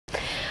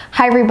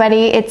Hi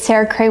everybody, it's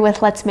Sarah Cray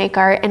with Let's Make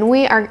Art, and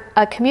we are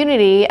a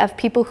community of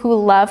people who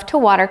love to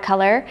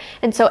watercolor.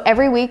 And so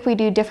every week we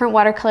do different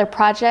watercolor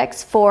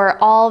projects for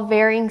all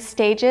varying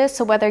stages.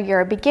 So whether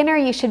you're a beginner,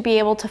 you should be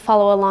able to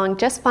follow along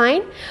just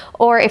fine.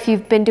 Or if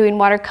you've been doing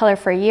watercolor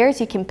for years,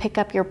 you can pick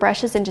up your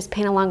brushes and just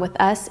paint along with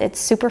us. It's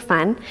super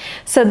fun.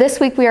 So this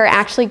week we are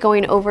actually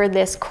going over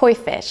this koi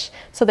fish.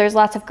 So there's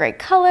lots of great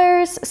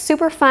colors,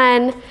 super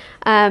fun.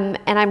 And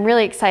I'm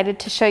really excited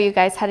to show you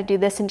guys how to do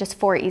this in just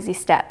 4 easy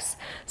steps.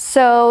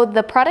 So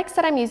the products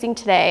that I'm using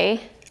today,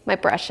 my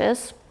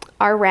brushes,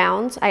 are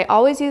rounds. I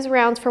always use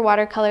rounds for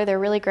watercolor. They're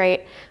really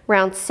great.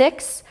 Round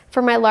 6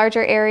 for my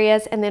larger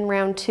areas, and then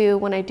round 2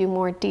 when I do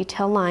more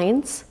detail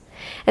lines.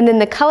 And then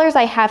the colors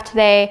I have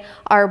today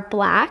are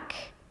black,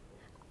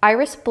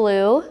 iris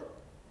blue,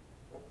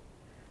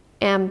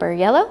 amber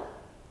yellow,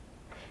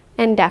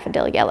 and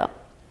daffodil yellow.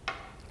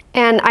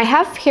 And I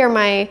have here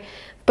my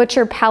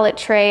butcher palette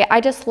tray. I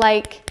just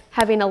like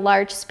having a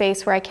large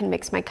space where I can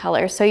mix my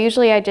colors. So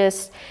usually I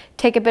just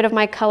take a bit of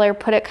my color,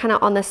 put it kind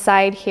of on the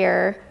side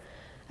here,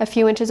 a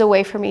few inches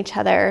away from each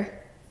other,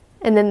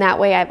 and then that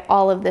way I have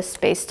all of this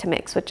space to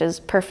mix, which is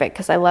perfect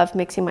because I love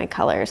mixing my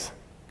colors.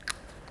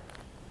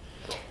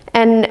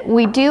 And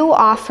we do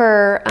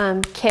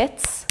offer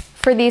kits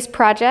for these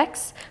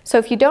projects. So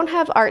if you don't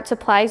have art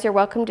supplies, you're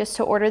welcome just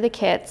to order the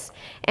kits.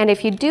 And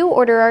if you do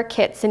order our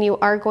kits, then you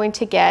are going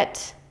to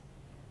get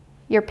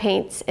your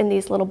paints in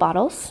these little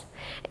bottles.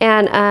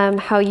 And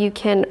how you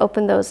can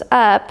open those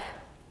up,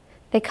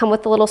 they come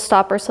with a little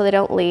stopper so they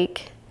don't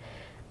leak.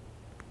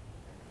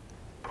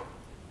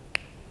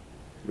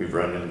 We've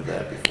run into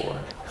that before.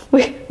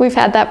 We've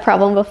had that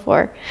problem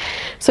before.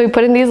 So we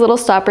put in these little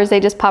stoppers, they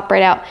just pop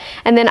right out.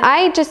 And then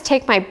I just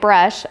take my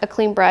brush, a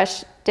clean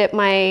brush, dip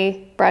my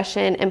brush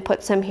in and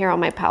put some here on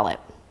my palette.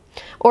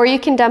 Or you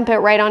can dump it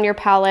right on your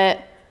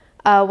palette,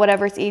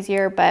 whatever's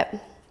easier, but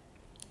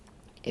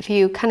if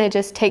you kind of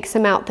just take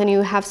some out, then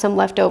you have some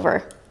left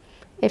over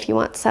if you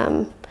want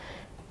some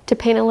to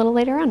paint a little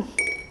later on.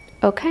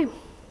 Okay.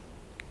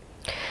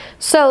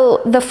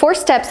 So the 4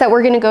 steps that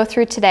we're going to go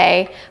through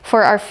today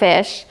for our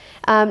fish.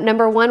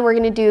 Number 1, we're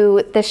going to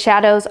do the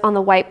shadows on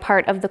the white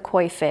part of the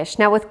koi fish.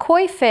 Now with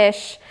koi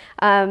fish,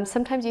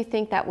 sometimes you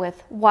think that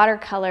with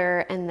watercolor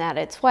and that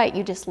it's white,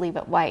 you just leave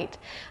it white.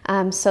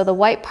 So the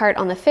white part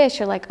on the fish,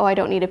 you're like, oh, I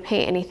don't need to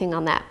paint anything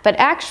on that. But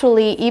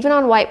actually, even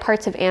on white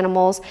parts of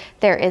animals,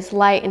 there is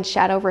light and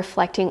shadow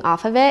reflecting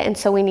off of it. And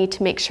so we need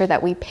to make sure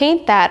that we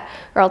paint that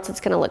or else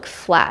it's going to look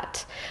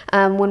flat.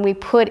 When we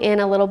put in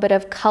a little bit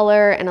of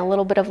color and a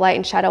little bit of light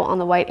and shadow on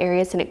the white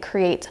areas, and it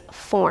creates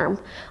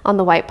form on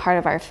the white part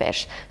of our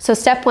fish. So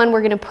step 1,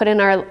 we're going to put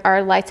in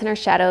our lights and our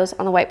shadows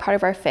on the white part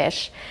of our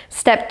fish.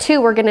 Step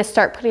 2, we're going to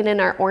start putting in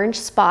our orange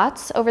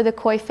spots over the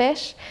koi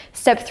fish.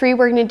 Step 3,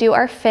 we're going to do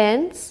our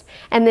fins.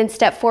 And then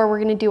step 4, we're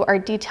going to do our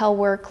detail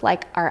work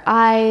like our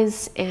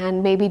eyes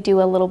and maybe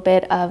do a little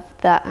bit of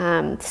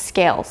the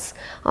scales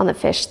on the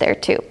fish there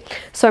too.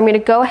 So I'm going to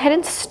go ahead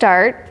and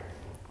start.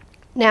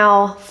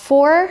 Now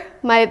for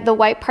the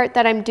white part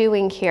that I'm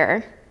doing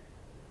here,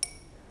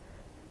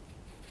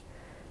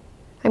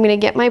 I'm going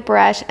to get my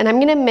brush and I'm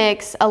going to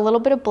mix a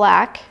little bit of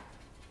black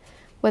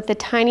with a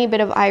tiny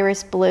bit of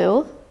iris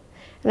blue.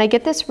 And I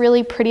get this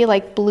really pretty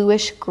like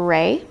bluish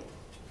gray.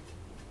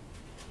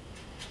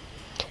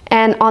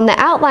 And on the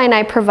outline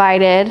I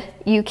provided,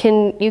 you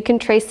can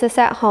trace this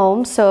at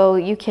home. So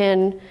you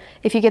can,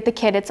 if you get the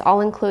kit, it's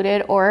all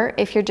included, or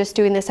if you're just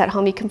doing this at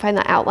home, you can find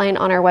the outline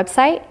on our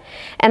website.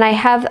 And I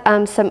have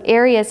some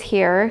areas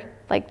here,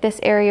 like this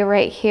area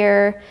right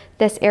here,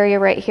 this area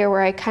right here,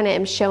 where I kind of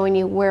am showing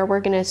you where we're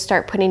going to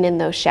start putting in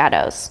those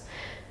shadows.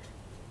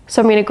 So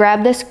I'm going to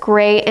grab this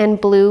gray and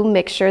blue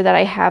mixture that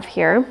I have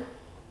here.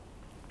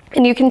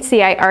 And you can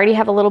see I already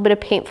have a little bit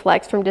of paint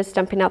flecks from just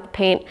dumping out the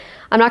paint.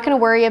 I'm not going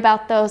to worry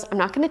about those. I'm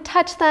not going to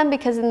touch them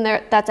because in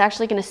there, that's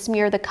actually going to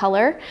smear the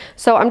color.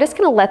 So I'm just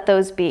going to let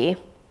those be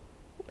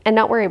and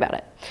not worry about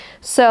it.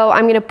 So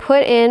I'm going to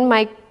put in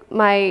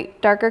my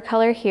darker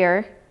color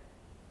here.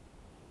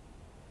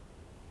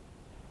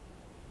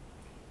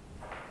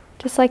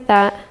 Just like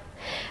that.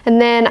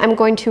 And then I'm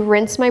going to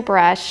rinse my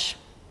brush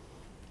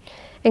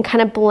and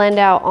kind of blend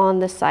out on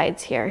the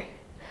sides here.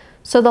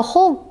 So the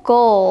whole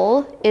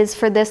goal is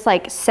for this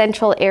like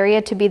central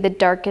area to be the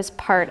darkest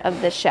part of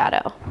the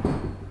shadow.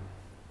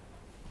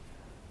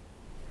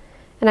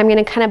 And I'm going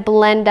to kind of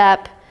blend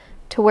up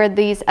to where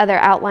these other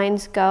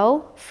outlines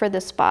go for the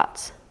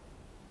spots.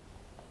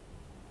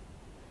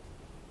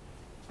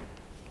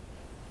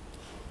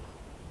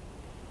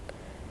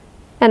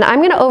 And I'm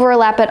going to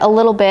overlap it a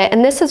little bit,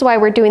 and this is why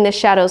we're doing the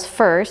shadows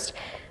first,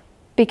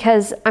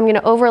 because I'm going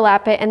to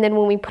overlap it, and then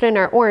when we put in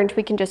our orange,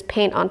 we can just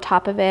paint on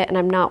top of it, and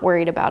I'm not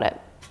worried about it.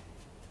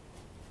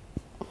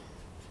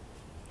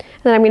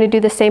 And then I'm going to do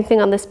the same thing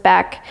on this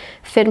back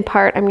fin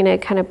part. I'm going to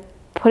kind of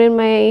put in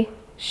my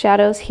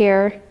shadows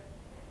here,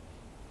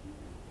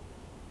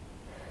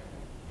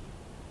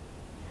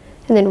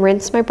 and then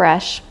rinse my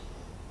brush.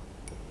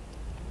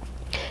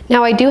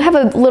 Now I do have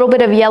a little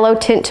bit of yellow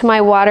tint to my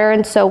water,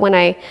 and so when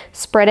I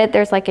spread it,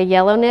 there's like a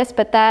yellowness,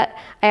 but that,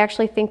 I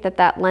actually think that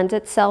that lends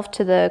itself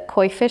to the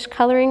koi fish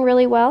coloring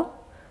really well.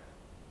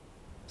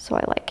 So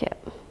I like it.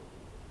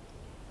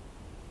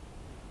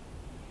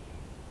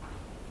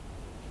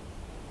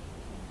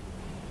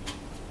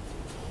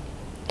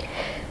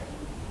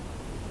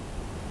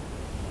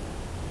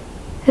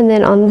 And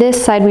then on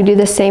this side, we do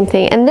the same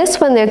thing. And this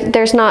one,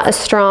 there's not a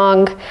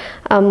strong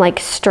like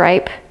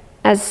stripe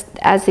as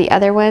the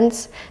other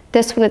ones.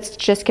 This one, it's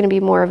just gonna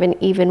be more of an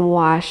even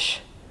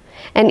wash.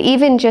 And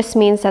even just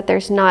means that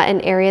there's not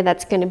an area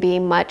that's gonna be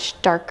much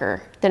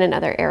darker than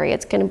another area.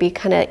 It's gonna be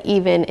kind of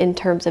even in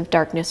terms of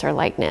darkness or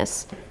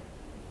lightness.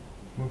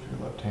 Move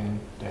your left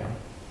hand down.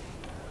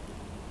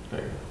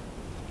 There.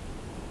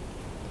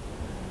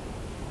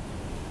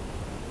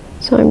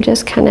 So I'm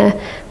just kind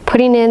of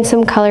putting in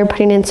some color,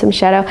 putting in some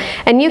shadow.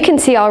 And you can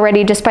see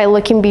already just by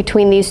looking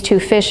between these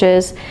two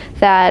fishes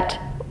that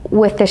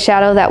with the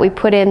shadow that we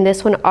put in,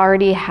 this one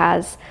already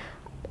has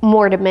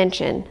more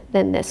dimension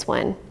than this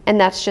one. And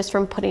that's just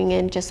from putting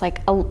in just like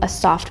a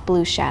soft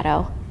blue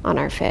shadow on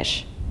our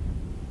fish.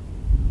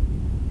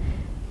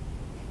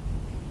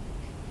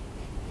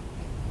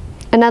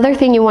 Another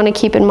thing you want to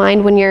keep in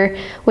mind when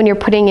you're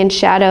putting in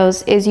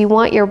shadows is you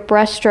want your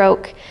brush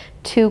stroke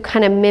to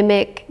kind of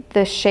mimic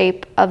the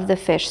shape of the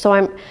fish.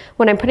 So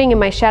when I'm putting in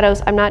my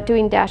shadows, I'm not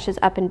doing dashes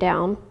up and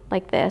down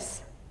like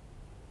this.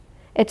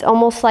 It's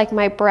almost like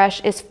my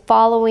brush is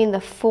following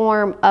the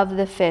form of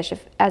the fish,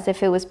 as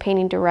if it was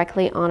painting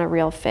directly on a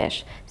real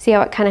fish. See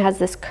how it kind of has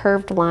this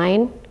curved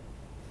line?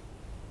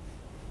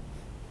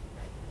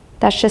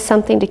 That's just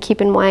something to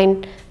keep in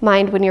mind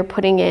when you're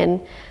putting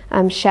in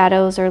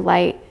shadows or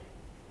light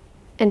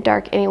and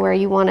dark anywhere.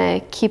 You want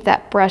to keep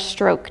that brush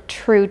stroke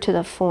true to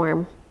the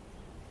form.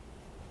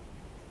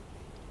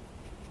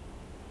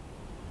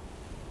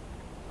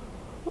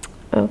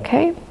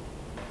 Okay.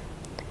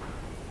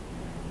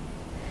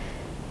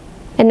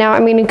 And now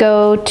I'm going to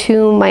go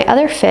to my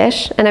other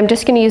fish, and I'm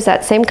just going to use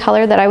that same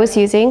color that I was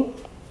using.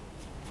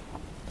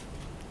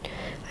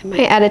 I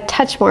might add a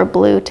touch more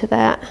blue to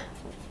that.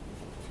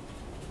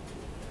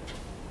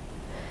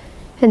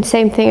 And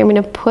same thing, I'm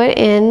going to put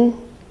in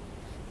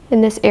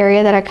this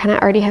area that I kind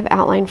of already have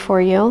outlined for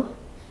you.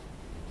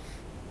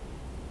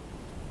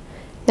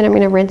 Then I'm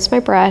going to rinse my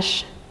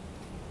brush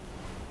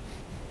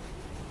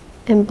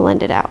and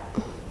blend it out.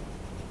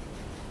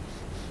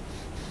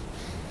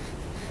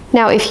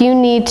 Now, if you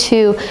need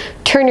to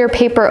turn your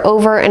paper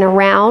over and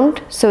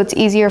around so it's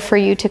easier for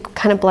you to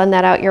kind of blend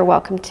that out, you're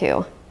welcome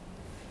to.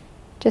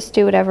 Just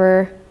do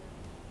whatever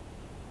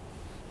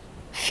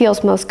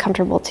feels most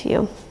comfortable to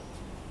you.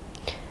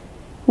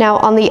 Now,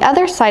 on the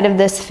other side of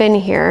this fin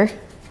here,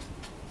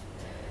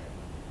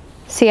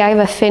 see, I have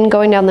a fin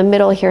going down the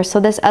middle here, so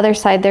this other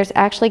side, there's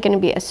actually going to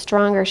be a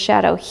stronger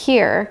shadow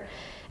here,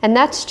 and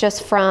that's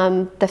just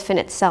from the fin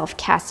itself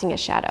casting a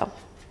shadow.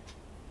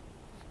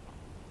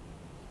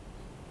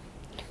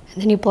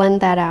 And then you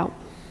blend that out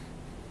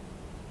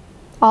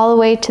all the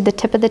way to the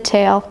tip of the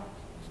tail.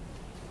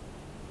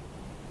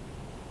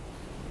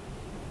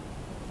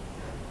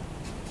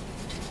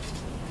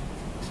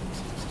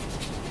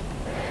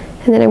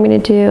 And then I'm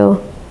going to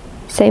do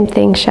same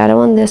thing, shadow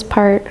on this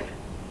part.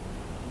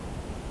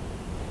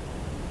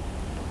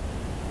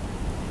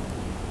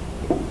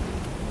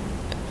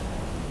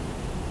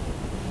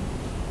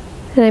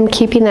 And I'm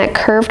keeping that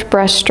curved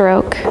brush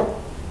stroke.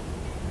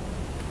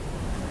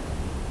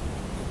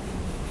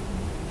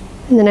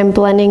 And then I'm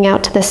blending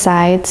out to the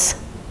sides.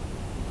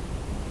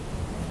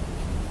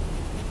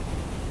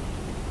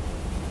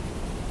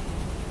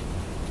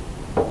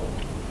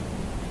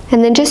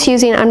 And then just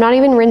using, I'm not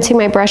even rinsing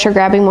my brush or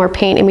grabbing more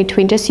paint in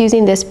between, just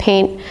using this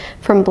paint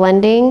from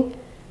blending.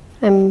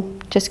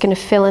 I'm just going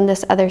to fill in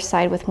this other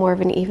side with more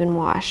of an even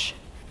wash.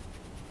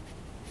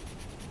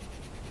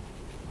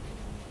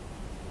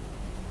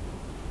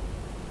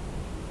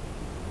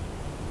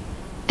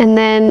 And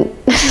then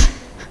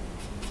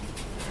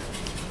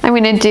I'm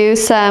going to do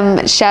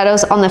some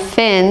shadows on the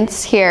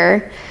fins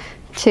here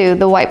to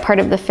the white part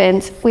of the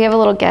fins. We have a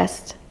little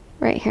guest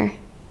right here.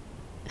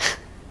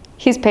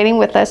 He's painting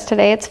with us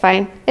today. It's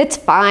fine. It's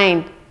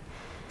fine.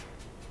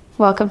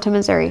 Welcome to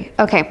Missouri.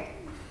 Okay.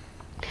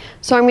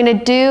 So I'm going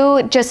to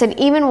do just an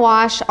even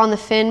wash on the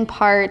fin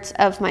parts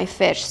of my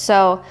fish.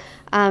 So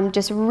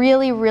just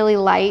really, really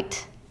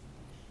light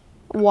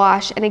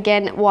wash. And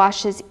again,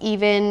 wash is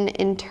even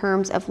in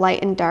terms of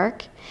light and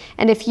dark.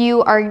 And if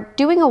you are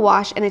doing a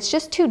wash and it's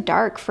just too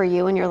dark for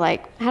you and you're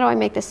like, how do I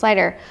make this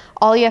lighter?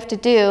 All you have to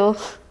do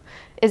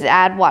is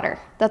add water.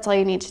 That's all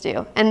you need to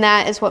do. And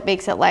that is what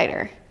makes it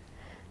lighter.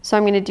 So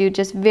I'm going to do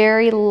just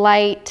very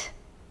light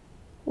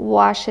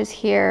washes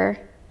here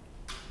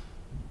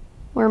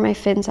where my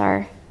fins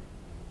are.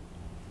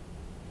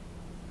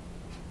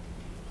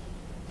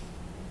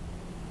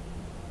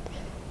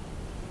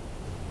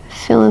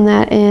 Filling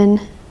that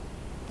in.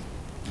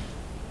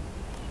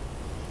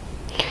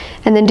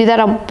 And then do that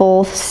on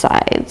both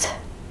sides.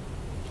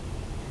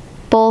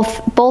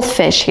 Both both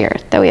fish here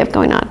that we have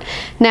going on.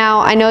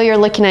 Now, I know you're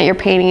looking at your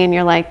painting and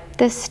you're like,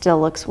 this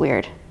still looks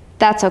weird.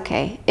 That's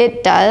okay,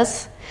 it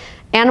does.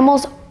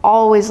 Animals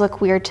always look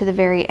weird to the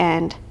very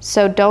end,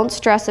 so don't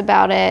stress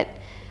about it.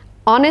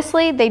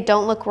 Honestly, they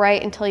don't look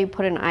right until you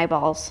put in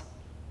eyeballs.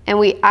 And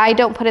I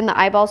don't put in the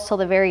eyeballs till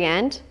the very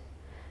end.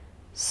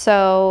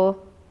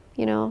 So,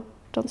 you know,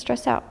 don't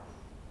stress out.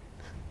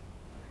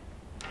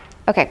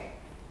 Okay.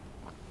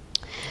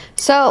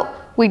 So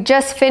we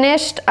just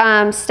finished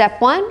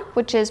step 1,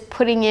 which is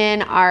putting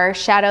in our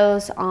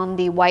shadows on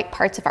the white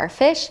parts of our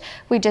fish.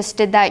 We just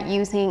did that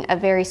using a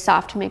very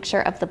soft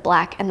mixture of the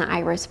black and the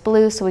iris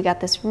blue. So we got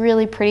this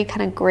really pretty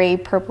kind of gray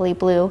purpley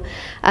blue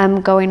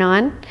going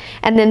on.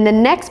 And then the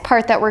next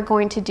part that we're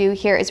going to do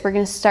here is we're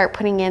going to start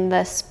putting in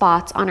the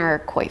spots on our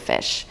koi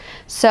fish.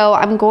 So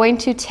I'm going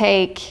to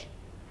take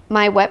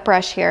my wet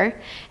brush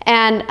here,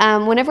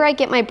 and whenever I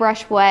get my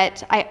brush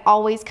wet, I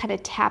always kind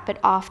of tap it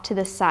off to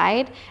the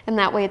side, and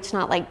that way it's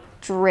not like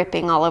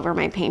dripping all over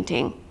my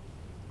painting.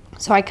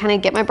 So I kind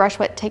of get my brush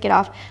wet, take it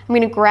off. I'm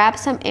going to grab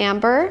some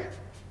amber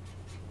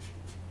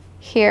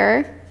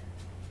here,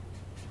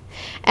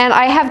 and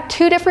I have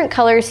 2 different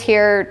colors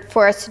here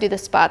for us to do the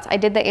spots. I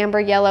did the amber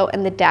yellow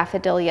and the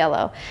daffodil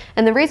yellow,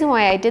 and the reason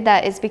why I did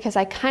that is because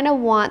I kind of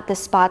want the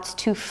spots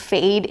to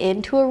fade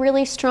into a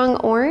really strong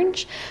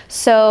orange.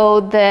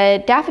 So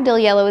the daffodil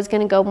yellow is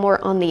going to go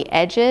more on the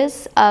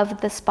edges of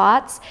the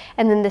spots,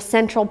 and then the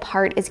central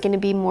part is going to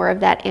be more of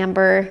that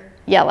amber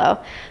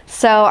yellow.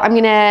 So I'm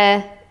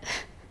gonna,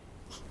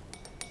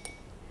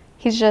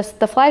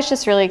 the fly's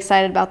just really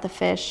excited about the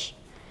fish.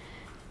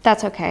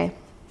 That's okay.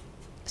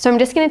 So I'm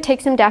just going to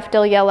take some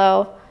daffodil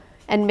yellow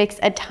and mix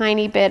a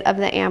tiny bit of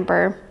the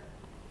amber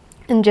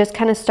and just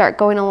kind of start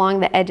going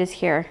along the edges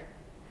here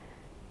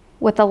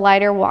with a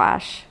lighter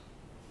wash.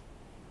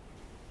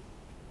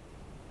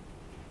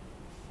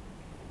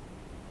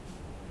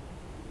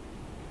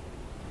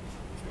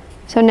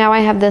 So now I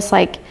have this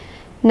like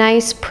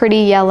nice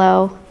pretty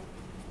yellow.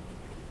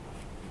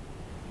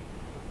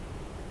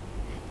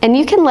 And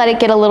you can let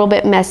it get a little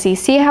bit messy.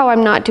 See how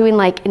I'm not doing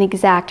like an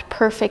exact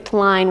perfect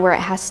line where it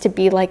has to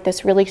be like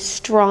this really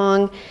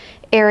strong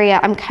area.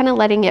 I'm kind of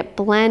letting it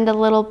blend a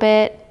little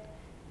bit,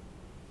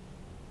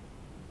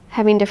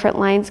 having different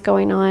lines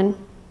going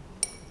on.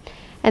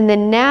 And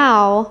then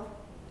now,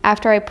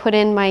 after I put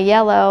in my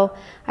yellow,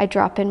 I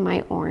drop in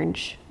my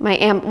orange, my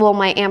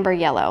amber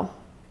yellow,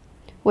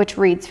 which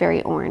reads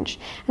very orange.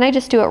 And I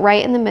just do it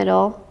right in the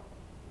middle.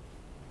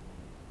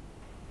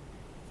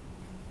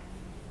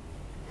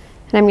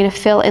 And I'm going to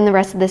fill in the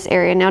rest of this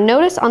area. Now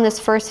notice on this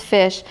first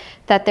fish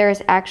that there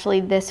is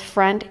actually this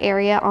front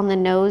area on the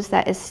nose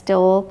that is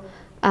still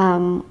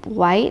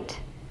white.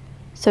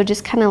 So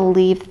just kind of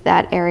leave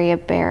that area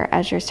bare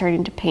as you're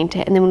starting to paint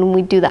it. And then when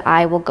we do the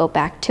eye, we'll go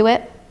back to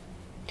it.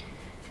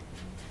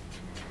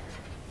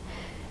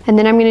 And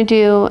then I'm going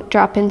to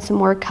drop in some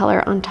more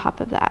color on top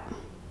of that.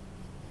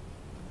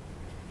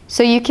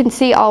 So you can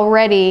see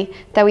already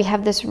that we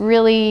have this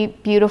really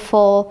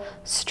beautiful,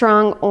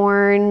 strong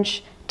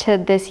orange to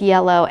this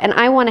yellow, and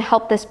I want to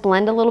help this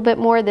blend a little bit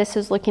more. This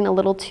is looking a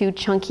little too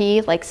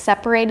chunky, like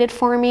separated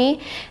for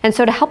me. And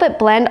so to help it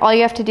blend, all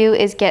you have to do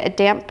is get a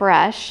damp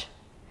brush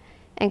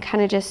and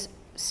kind of just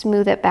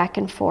smooth it back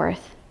and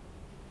forth.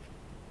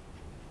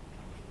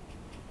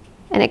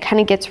 And it kind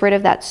of gets rid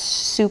of that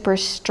super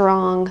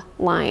strong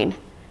line.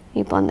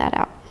 You blend that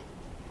out.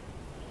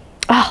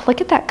 Oh,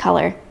 look at that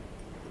color.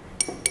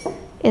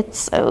 It's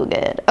so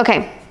good.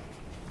 Okay.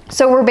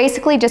 So we're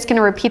basically just going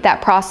to repeat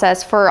that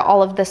process for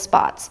all of the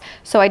spots.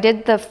 So I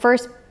did the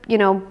first,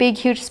 big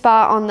huge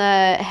spot on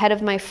the head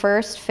of my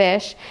first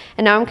fish,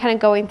 and now I'm kind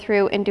of going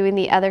through and doing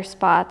the other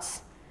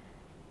spots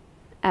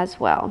as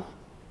well.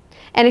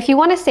 And if you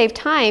want to save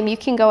time, you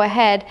can go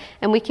ahead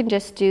and we can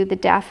just do the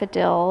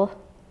daffodil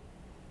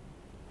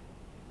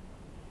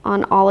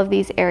on all of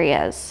these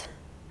areas.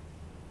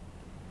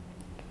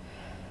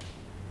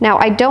 Now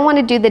I don't want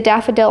to do the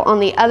daffodil on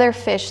the other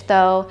fish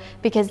though,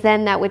 because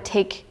then that would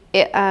take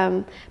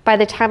by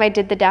the time I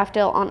did the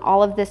daffodil on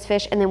all of this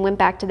fish and then went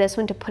back to this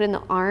one to put in the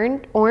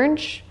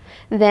orange,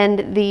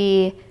 then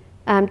the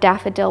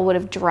daffodil would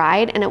have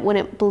dried and it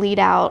wouldn't bleed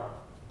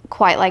out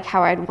quite like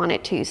how I'd want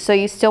it to. So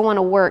you still want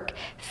to work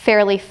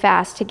fairly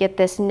fast to get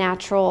this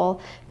natural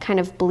kind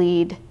of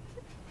bleed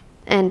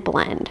and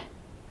blend.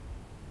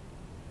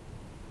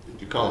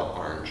 Did you call it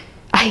orange?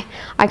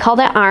 I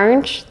called it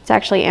orange. It's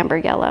actually amber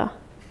yellow.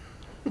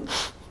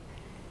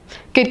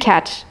 Good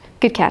catch.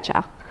 Good catch,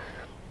 Al.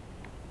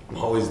 I'm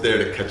always there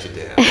to cut you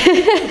down.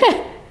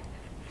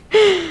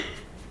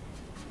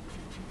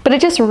 But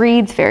it just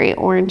reads very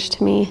orange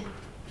to me.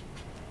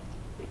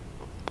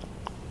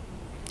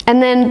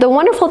 And then the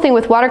wonderful thing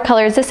with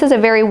watercolor is this is a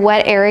very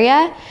wet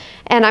area,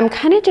 and I'm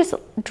kind of just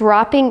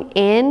dropping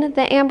in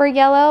the amber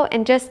yellow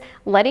and just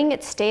letting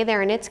it stay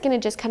there, and it's going to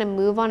just kind of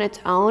move on its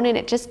own, and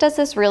it just does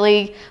this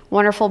really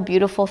wonderful,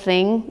 beautiful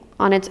thing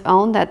on its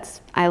own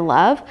that's I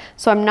love.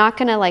 So I'm not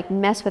going to like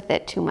mess with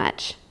it too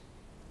much.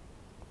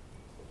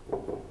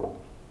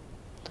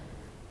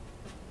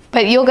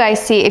 But you'll guys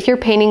see, if you're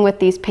painting with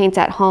these paints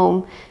at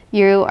home,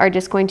 you are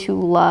just going to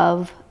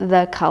love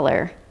the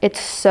color. It's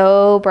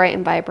so bright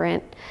and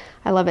vibrant.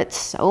 I love it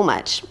so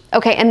much.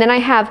 Okay, and then I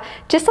have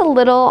just a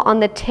little on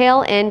the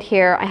tail end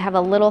here, I have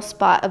a little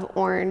spot of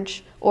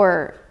orange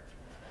or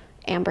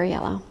amber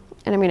yellow.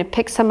 And I'm gonna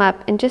pick some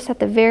up, and just at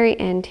the very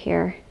end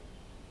here,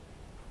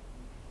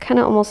 kind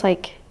of almost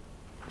like,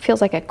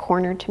 feels like a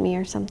corner to me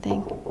or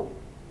something.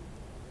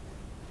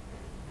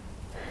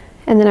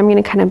 And then I'm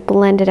gonna kind of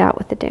blend it out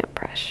with the damp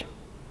brush.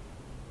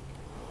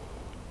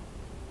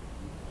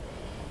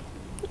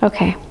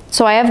 Okay,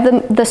 so I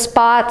have the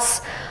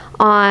spots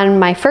on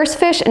my first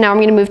fish, and now I'm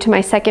gonna move to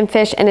my second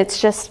fish, and it's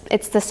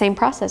the same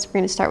process. We're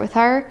gonna start with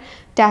our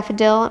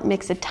daffodil,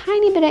 mix a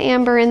tiny bit of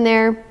amber in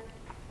there,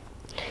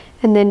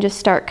 and then just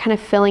start kind of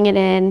filling it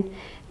in,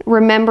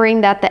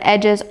 remembering that the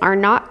edges are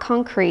not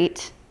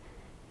concrete.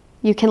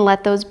 You can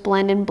let those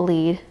blend and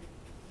bleed.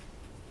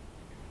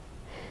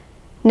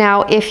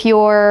 Now, if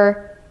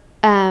your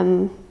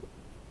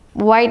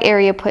white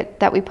area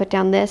that we put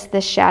down this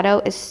shadow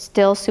is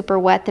still super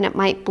wet, then it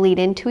might bleed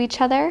into each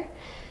other.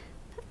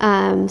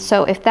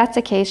 So if that's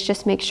the case,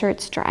 just make sure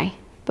it's dry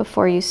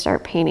before you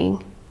start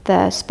painting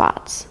the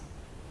spots.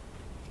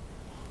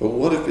 But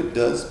what if it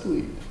does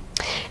bleed?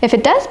 If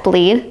it does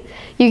bleed,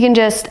 you can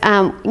just,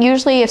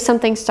 usually if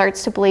something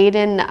starts to bleed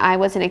and I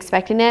wasn't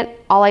expecting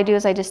it, all I do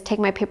is I just take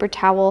my paper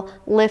towel,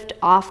 lift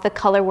off the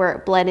color where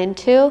it bled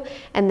into,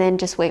 and then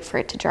just wait for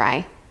it to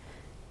dry.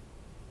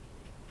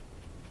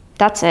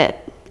 That's it.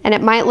 And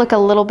it might look a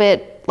little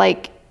bit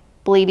like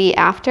bleedy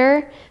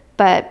after,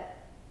 but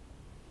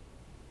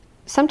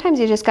sometimes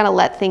you just gotta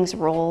let things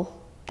roll.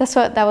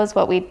 That was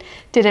what we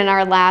did in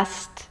our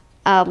last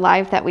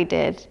live that we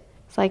did.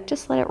 It's like,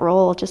 just let it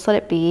roll, just let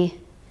it be.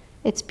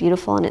 It's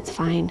beautiful and it's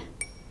fine.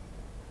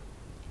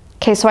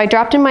 Okay, so I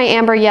dropped in my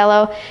amber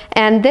yellow,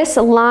 and this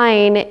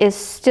line is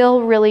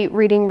still really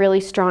reading really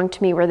strong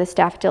to me where this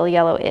daffodil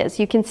yellow is.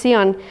 You can see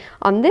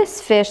on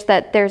this fish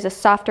that there's a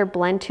softer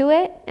blend to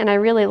it, and I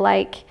really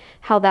like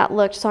how that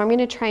looked. So I'm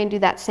gonna try and do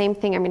that same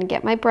thing. I'm gonna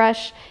get my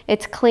brush,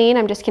 it's clean,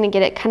 I'm just gonna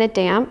get it kind of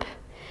damp,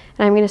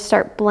 and I'm gonna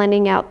start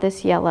blending out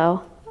this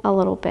yellow a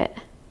little bit.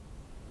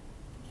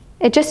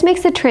 It just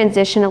makes the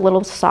transition a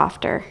little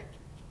softer.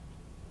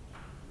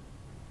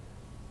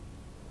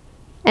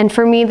 And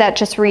for me, that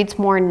just reads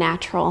more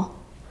natural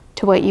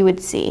to what you would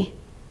see.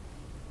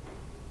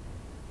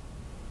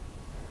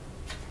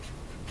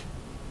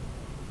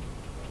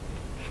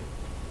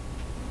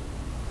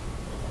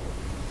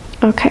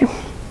 Okay.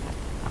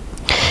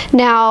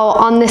 Now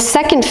on the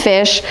second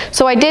fish,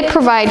 so I did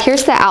provide,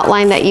 here's the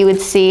outline that you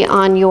would see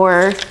on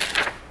your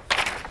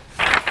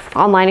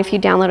online if you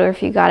download it or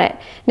if you got it.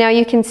 Now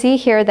you can see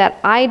here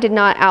that I did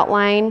not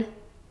outline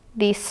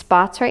these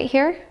spots right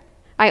here.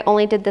 I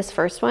only did this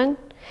first one.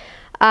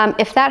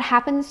 If that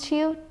happens to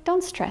you,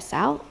 don't stress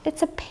out.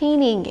 It's a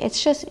painting.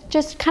 It's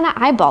just kind of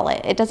eyeball it.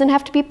 It doesn't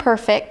have to be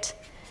perfect.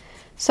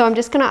 So I'm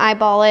just gonna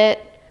eyeball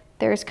it.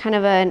 There's kind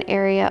of an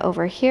area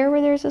over here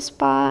where there's a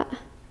spot.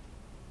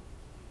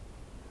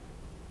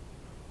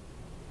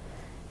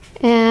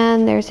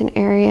 And there's an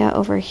area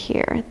over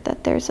here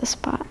that there's a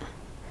spot.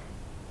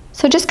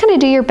 So just kind of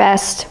do your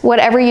best.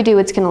 Whatever you do,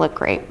 it's gonna look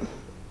great.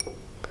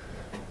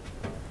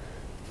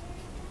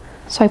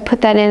 So I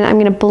put that in. I'm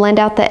gonna blend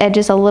out the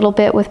edges a little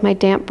bit with my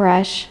damp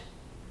brush.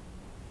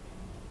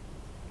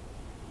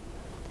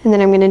 And then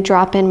I'm gonna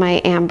drop in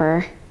my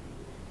amber,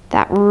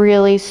 that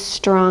really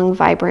strong,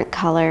 vibrant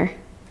color.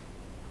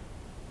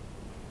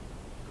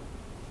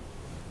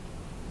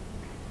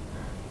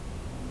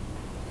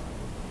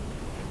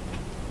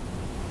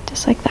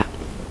 Just like that.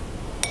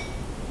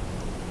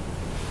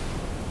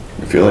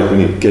 I feel like we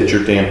need to get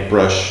your damp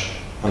brush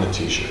on a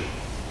t-shirt.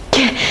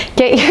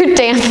 Get your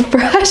damp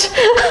brush.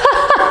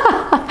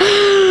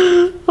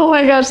 Oh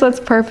my gosh, that's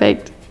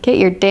perfect. Get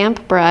your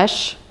damp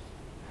brush.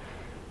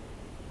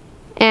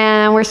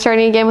 And we're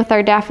starting again with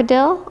our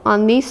daffodil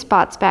on these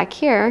spots back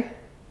here.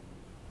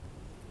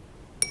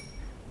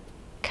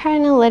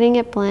 Kind of letting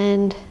it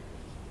blend.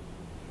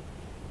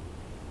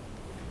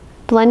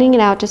 Blending it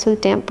out just with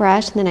a damp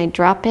brush, and then I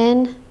drop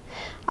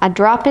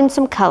in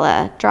some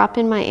color, drop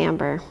in my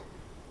amber.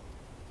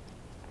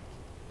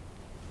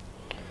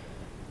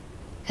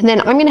 And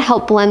then I'm gonna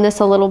help blend this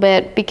a little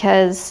bit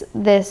because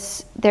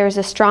there's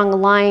a strong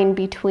line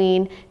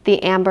between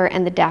the amber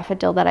and the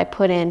daffodil that I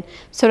put in.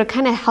 So to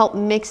kind of help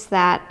mix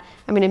that,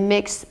 I'm gonna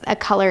mix a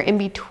color in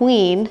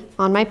between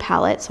on my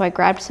palette. So I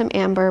grabbed some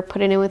amber,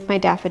 put it in with my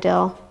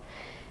daffodil,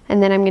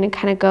 and then I'm gonna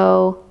kind of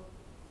go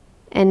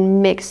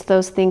and mix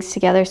those things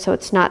together so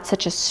it's not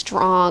such a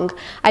strong,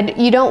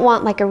 you don't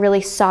want like a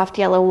really soft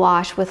yellow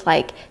wash with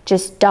like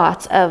just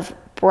dots of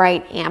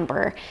bright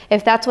amber.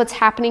 If that's what's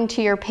happening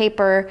to your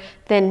paper,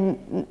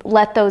 then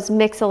let those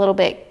mix a little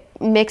bit,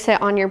 mix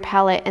it on your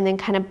palette, and then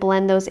kind of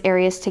blend those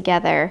areas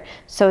together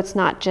so it's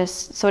not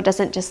just, so it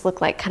doesn't just look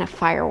like kind of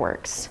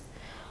fireworks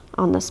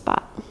on the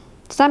spot.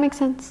 Does that make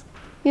sense?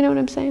 You know what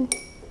I'm saying?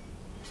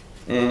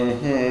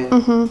 Mm-hmm.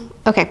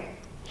 Mm-hmm. Okay.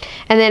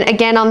 And then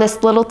again on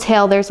this little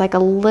tail, there's like a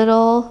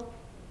little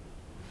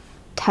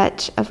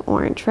touch of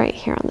orange right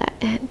here on that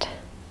end.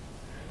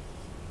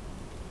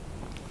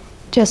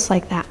 Just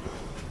like that.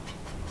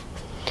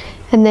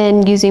 And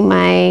then using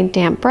my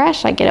damp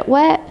brush, I get it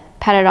wet,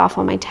 pat it off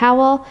on my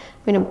towel.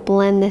 I'm gonna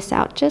blend this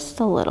out just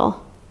a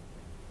little.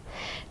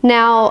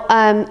 Now,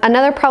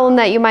 another problem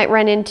that you might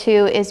run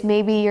into is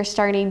maybe you're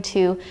starting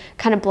to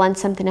kind of blend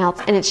something else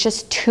and it's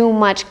just too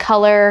much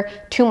color,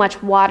 too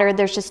much water,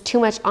 there's just too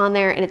much on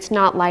there and it's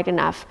not light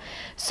enough.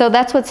 So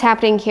that's what's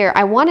happening here.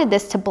 I wanted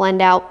this to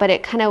blend out, but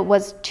it kind of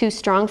was too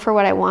strong for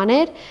what I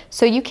wanted.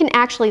 So you can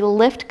actually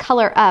lift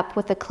color up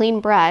with a clean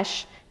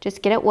brush,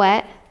 just get it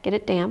wet, get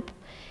it damp,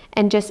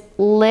 and just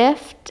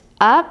lift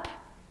up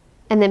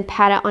and then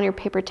pat it on your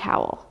paper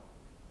towel.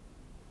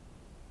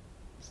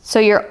 So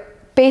you're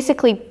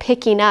basically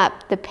picking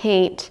up the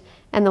paint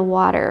and the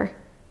water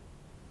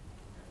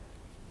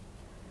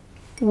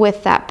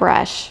with that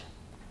brush.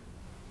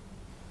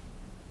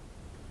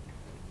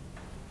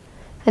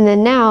 And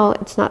then now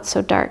it's not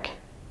so dark.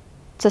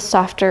 It's a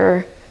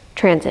softer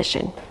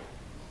transition.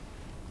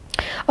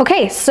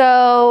 Okay,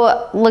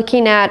 so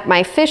looking at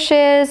my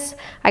fishes,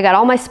 I got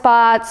all my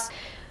spots.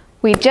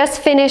 We just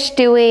finished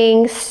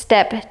doing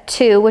step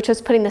 2, which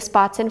was putting the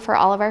spots in for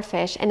all of our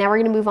fish. And now we're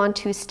gonna move on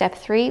to step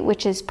 3,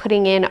 which is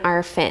putting in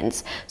our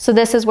fins. So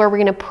this is where we're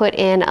gonna put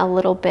in a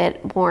little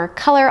bit more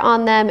color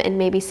on them and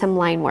maybe some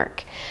line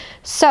work.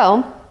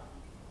 So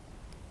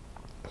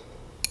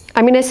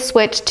I'm gonna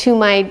switch to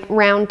my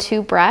round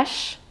 2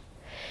 brush.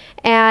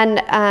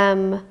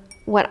 And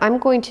what I'm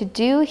going to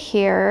do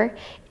here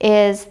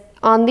is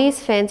on these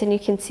fins, and you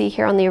can see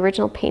here on the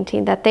original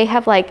painting that they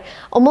have like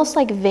almost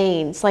like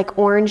veins, like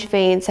orange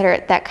veins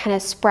that kind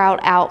of sprout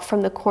out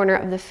from the corner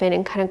of the fin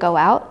and kind of go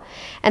out.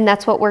 And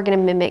that's what we're going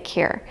to mimic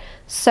here.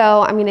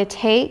 So I'm going to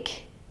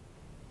take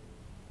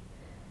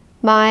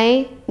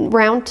my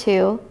round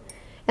 2,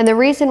 and the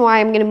reason why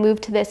I'm going to move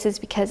to this is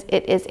because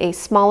it is a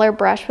smaller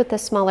brush with a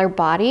smaller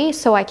body,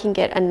 so I can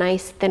get a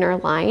nice thinner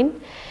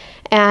line.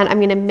 And I'm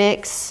going to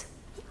mix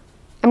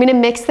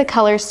the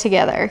colors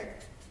together.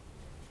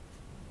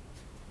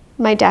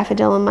 My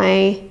daffodil and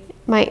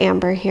my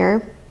amber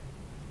here.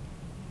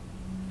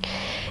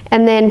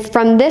 And then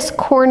from this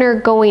corner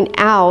going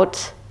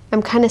out,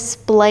 I'm kind of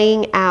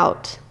splaying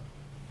out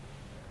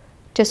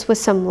just with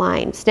some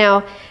lines.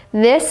 Now,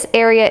 this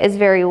area is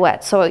very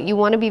wet, so you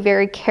want to be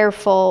very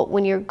careful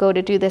when you go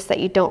to do this that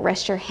you don't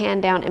rest your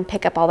hand down and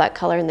pick up all that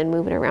color and then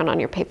move it around on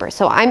your paper.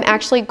 So I'm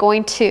actually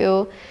going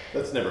to...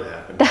 That's never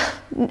happened.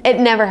 It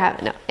never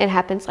happened. No, it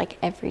happens like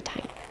every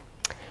time.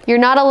 You're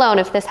not alone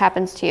if this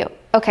happens to you.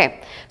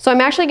 Okay, so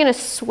I'm actually going to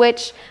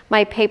switch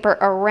my paper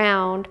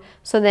around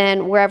so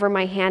then wherever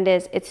my hand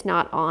is, it's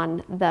not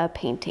on the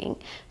painting.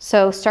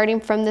 So starting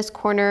from this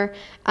corner,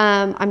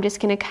 I'm just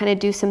going to kind of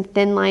do some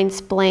thin lines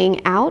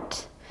splaying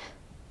out.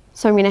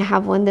 So I'm going to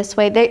have one this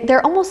way.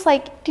 They're almost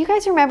like, do you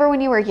guys remember when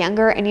you were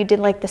younger and you did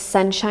like the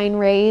sunshine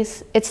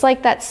rays? It's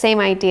like that same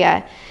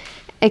idea,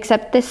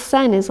 except this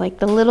sun is like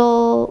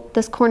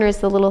this corner is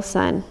the little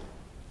sun.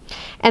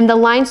 And the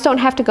lines don't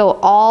have to go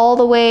all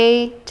the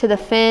way to the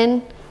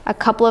fin. A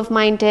couple of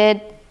mine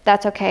did.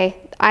 That's okay.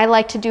 I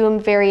like to do them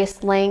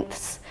various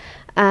lengths.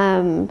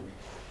 And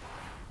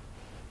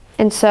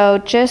so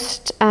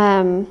just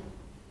do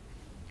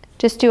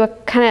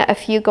a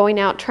few going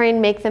out. Try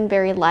and make them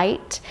very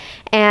light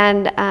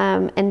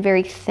and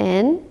very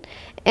thin.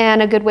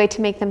 And a good way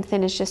to make them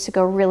thin is just to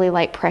go really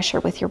light pressure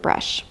with your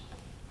brush.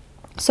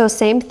 So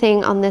same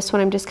thing on this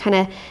one. I'm just kind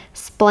of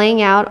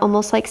splaying out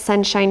almost like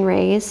sunshine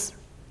rays.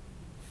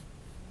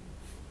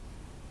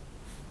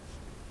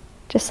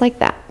 Just like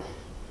that.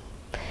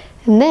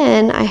 And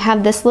then I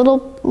have this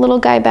little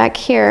guy back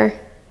here.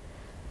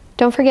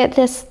 Don't forget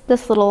this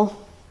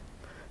little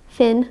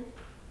fin.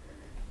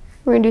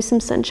 We're gonna do some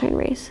sunshine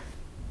rays.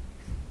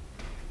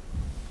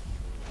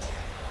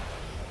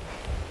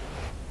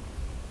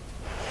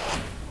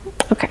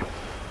 Okay.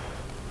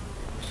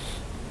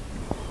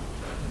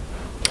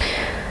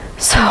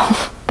 So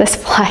this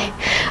fly.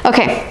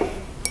 Okay.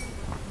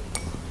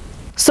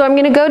 So I'm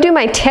gonna go do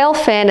my tail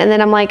fin and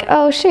then I'm like,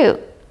 oh shoot,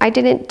 I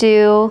didn't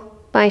do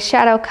my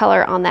shadow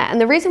color on that. And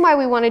the reason why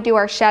we want to do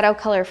our shadow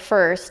color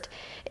first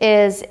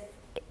is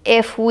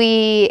if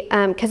we,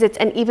 because it's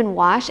an even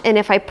wash, and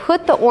if I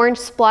put the orange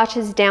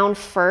splotches down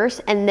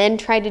first and then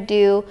try to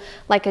do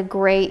like a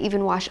gray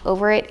even wash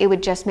over it, it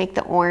would just make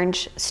the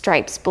orange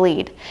stripes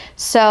bleed.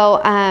 So,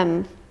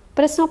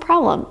 but it's no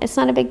problem. It's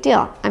not a big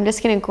deal. I'm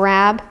just going to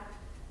grab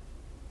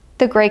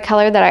the gray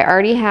color that I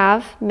already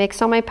have,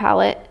 mix on my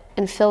palette,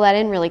 and fill that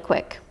in really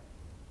quick.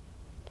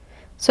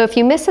 So if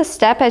you miss a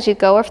step as you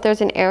go, if there's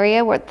an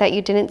area that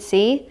you didn't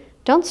see,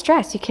 don't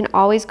stress. You can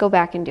always go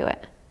back and do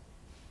it.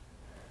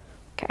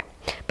 Okay,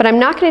 but I'm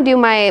not going to do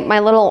my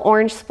little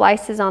orange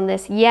splices on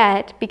this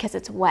yet because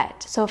it's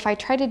wet. So if I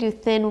try to do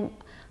thin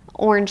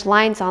orange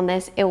lines on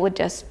this, it would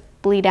just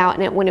bleed out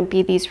and it wouldn't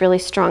be these really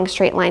strong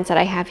straight lines that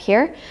I have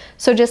here.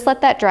 So just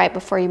let that dry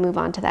before you move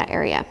on to that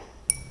area.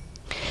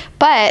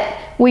 But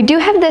we do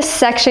have this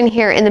section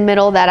here in the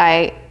middle that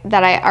I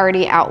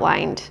already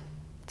outlined.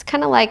 It's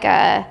kind of like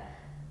a,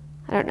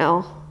 I don't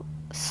know,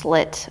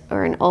 slit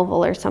or an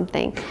oval or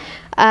something.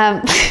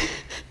 Right?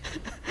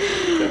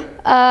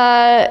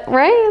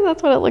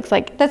 That's what it looks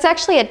like. That's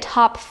actually a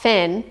top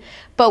fin,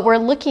 but we're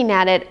looking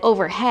at it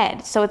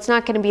overhead. So it's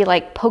not going to be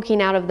like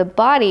poking out of the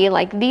body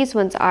like these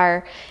ones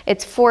are.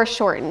 It's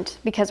foreshortened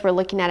because we're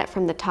looking at it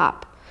from the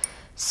top.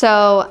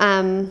 So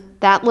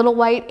that little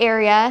white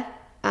area,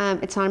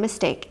 it's not a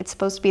mistake. It's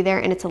supposed to be there,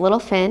 and it's a little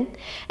fin.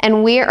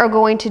 And we are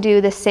going to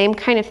do the same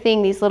kind of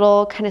thing, these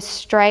little kind of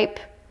stripe,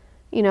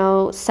 you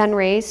know, sun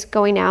rays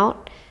going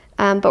out.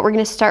 But we're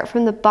going to start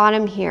from the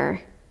bottom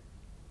here.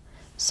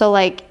 So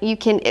like you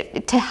can,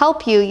 to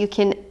help you, you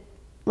can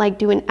like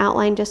do an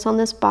outline just on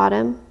this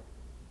bottom,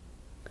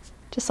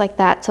 just like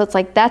that. So it's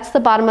like, that's the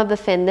bottom of the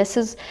fin. This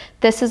is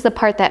the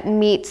part that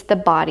meets the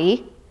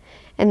body.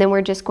 And then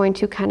we're just going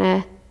to kind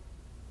of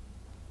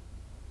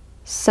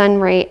sun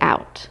ray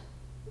out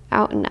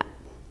and up.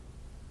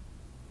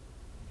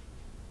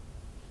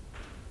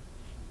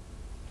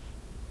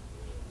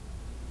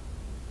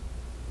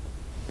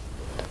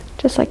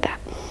 Just like that.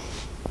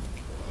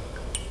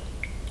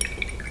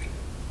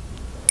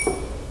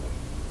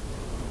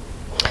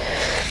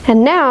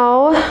 And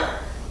now,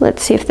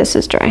 let's see if this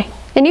is dry.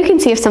 And you can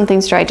see if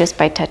something's dry just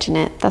by touching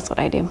it. That's what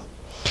I do.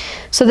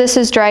 So this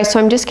is dry, so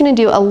I'm just gonna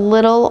do a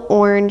little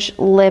orange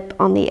lip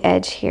on the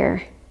edge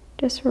here.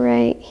 Just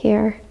right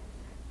here.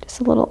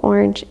 Just a little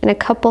orange and a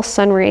couple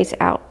sun rays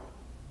out.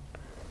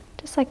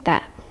 Just like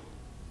that.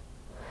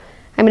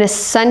 I'm gonna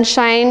sun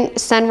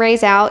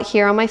rays out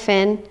here on my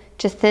fin,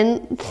 just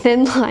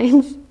thin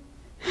lines.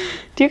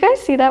 Do you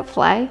guys see that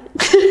fly?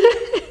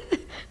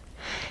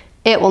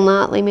 It will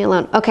not leave me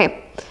alone.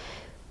 Okay.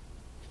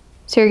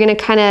 So you're gonna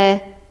kind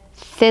of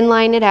thin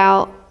line it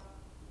out,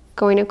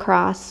 going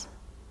across.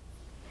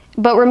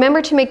 But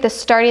remember to make the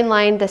starting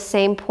line the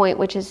same point,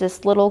 which is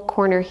this little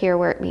corner here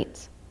where it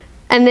meets.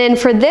 And then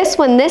for this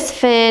one, this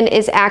fin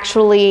is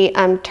actually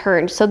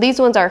turned. So these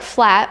ones are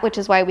flat, which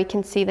is why we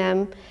can see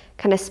them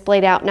kind of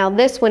splayed out. Now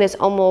this one is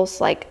almost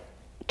like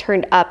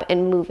turned up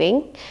and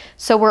moving.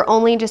 So we're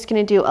only just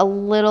gonna do a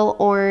little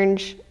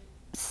orange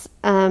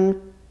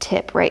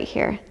tip right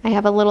here. I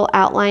have a little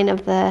outline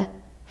of the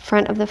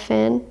front of the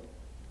fin.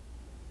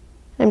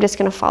 I'm just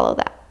gonna follow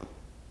that.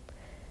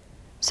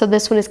 So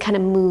this one is kind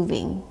of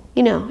moving.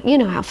 You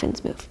know how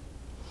fins move.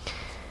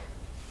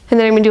 And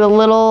then I'm gonna do a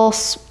little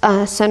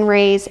sun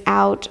rays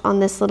out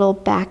on this little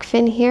back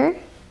fin here.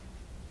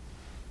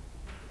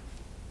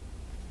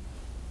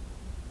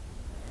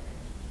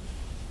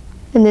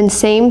 And then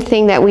same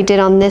thing that we did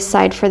on this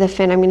side for the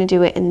fin, I'm gonna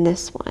do it in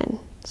this one.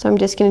 So I'm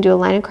just gonna do a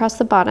line across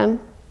the bottom,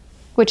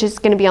 which is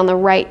gonna be on the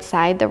right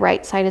side. The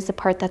right side is the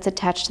part that's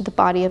attached to the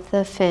body of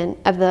the fin,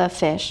 of the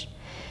fish.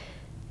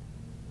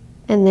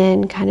 And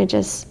then kind of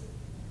just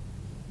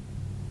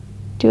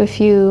do a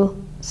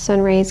few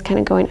sun rays kind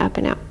of going up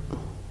and out,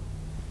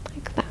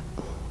 like that.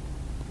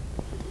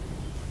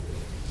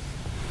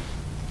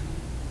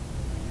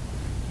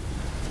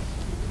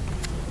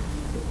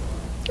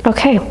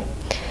 Okay,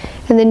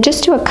 and then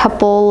just do a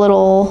couple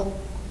little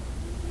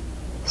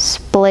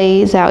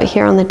splays out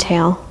here on the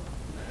tail.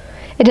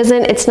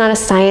 It's not a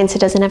science, it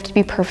doesn't have to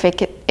be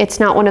perfect. It's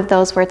not one of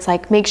those where it's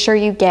like, make sure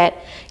you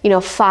get,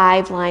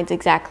 5 lines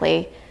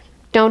exactly.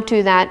 Don't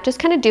do that. Just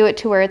kind of do it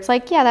to where it's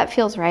like, yeah, that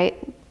feels right.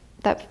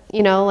 That,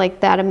 like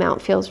that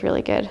amount feels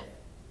really good.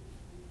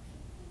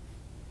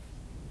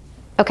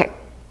 Okay.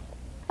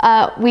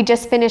 We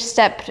just finished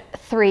step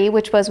 3,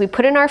 which was we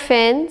put in our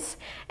fins,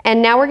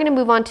 and now we're gonna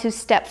move on to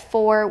step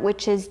 4,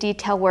 which is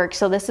detail work.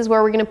 So this is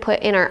where we're gonna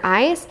put in our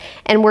eyes,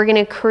 and we're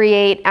gonna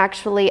create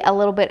actually a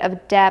little bit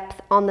of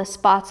depth on the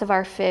spots of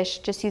our fish,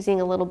 just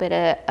using a little bit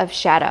of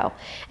shadow.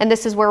 And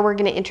this is where we're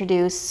gonna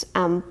introduce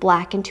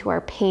black into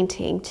our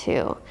painting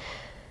too.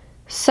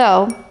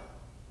 So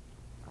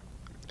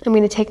I'm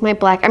gonna take my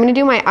black, I'm gonna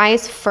do my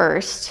eyes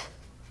first.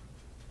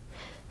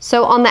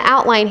 So on the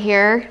outline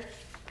here,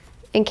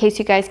 in case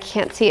you guys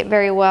can't see it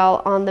very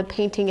well on the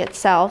painting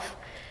itself,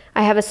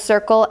 I have a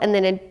circle and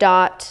then a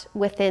dot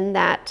within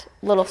that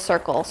little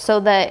circle. So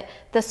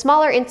the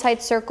smaller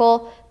inside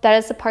circle, that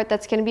is the part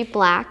that's gonna be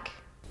black.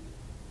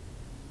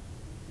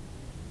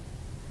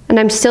 And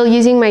I'm still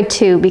using my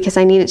 2 because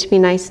I need it to be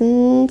nice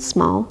and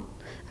small.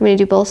 I'm gonna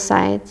do both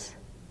sides.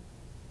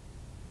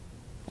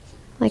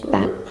 Like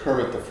that.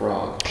 Kermit the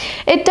Frog.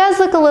 It does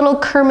look a little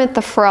Kermit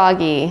the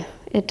Froggy.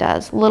 It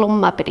does, a little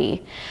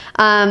Muppety.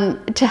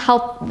 To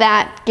help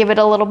that give it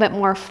a little bit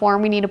more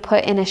form, we need to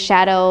put in a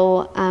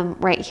shadow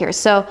right here.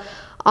 So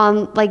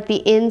on like the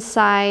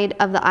inside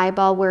of the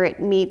eyeball where it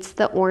meets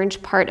the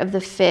orange part of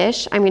the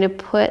fish, I'm gonna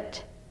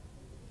put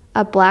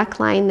a black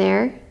line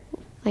there,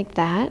 like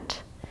that.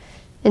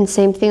 And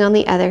same thing on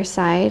the other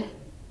side.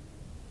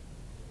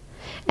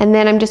 And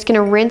then I'm just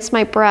gonna rinse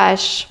my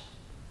brush,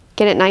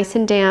 get it nice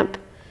and damp,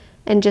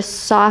 and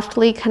just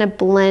softly kind of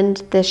blend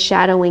the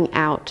shadowing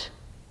out.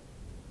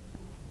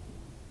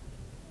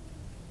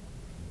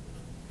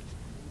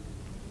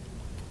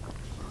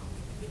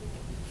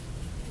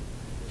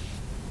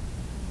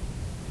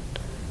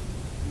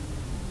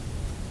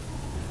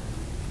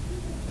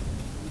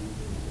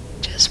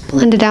 Just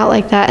blend it out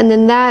like that. And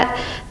then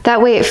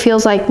that way it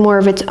feels like more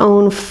of its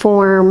own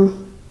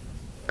form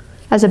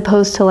as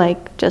opposed to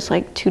like just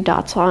like 2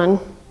 dots on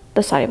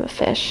the side of a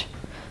fish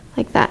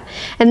like that.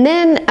 And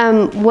then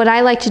what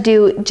I like to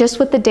do just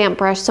with the damp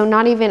brush, so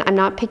I'm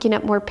not picking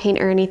up more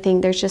paint or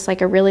anything, there's just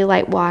like a really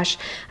light wash.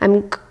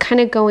 I'm kind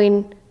of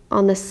going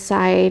on the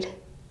side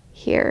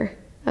here.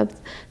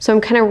 So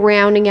I'm kind of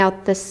rounding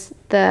out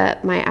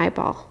my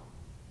eyeball,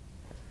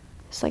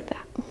 just like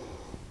that.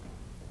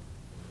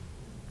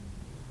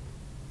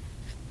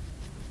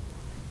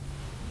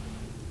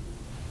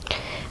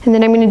 And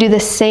then I'm going to do the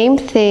same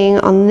thing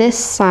on this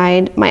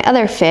side, my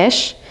other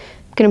fish.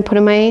 I'm going to put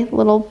in my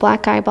little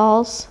black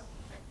eyeballs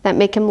that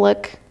make him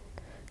look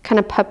kind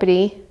of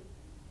puppety.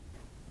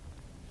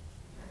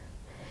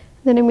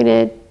 Then I'm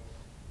going to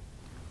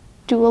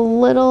do a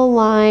little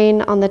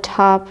line on the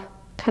top,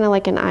 kind of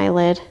like an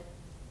eyelid.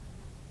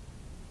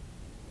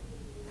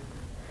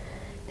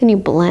 Then you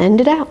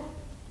blend it out.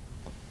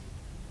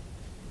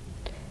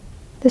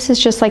 This is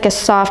just like a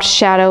soft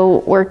shadow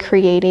we're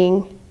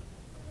creating.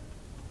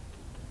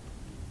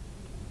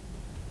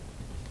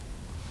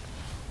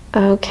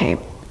 Okay,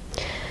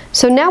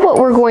 so now what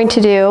we're going to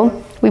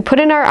do, we put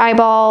in our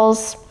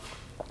eyeballs,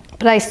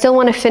 but I still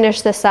want to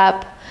finish this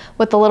up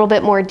with a little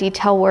bit more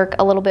detail work,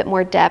 a little bit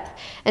more depth.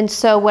 And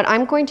so what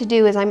I'm going to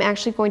do is I'm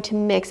actually going to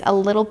mix a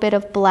little bit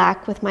of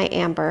black with my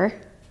amber.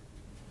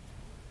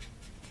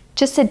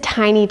 Just a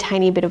tiny,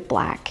 tiny bit of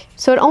black.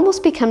 So it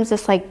almost becomes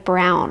this like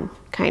brown,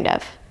 kind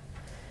of.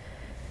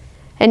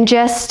 And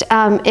just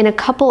in a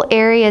couple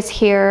areas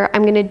here,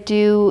 I'm gonna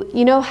do,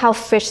 you know how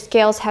fish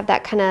scales have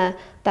that kind of,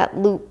 that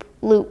loop,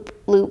 loop,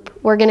 loop.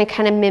 We're gonna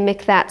kind of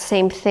mimic that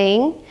same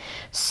thing.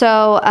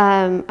 So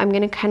I'm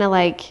gonna kind of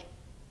like,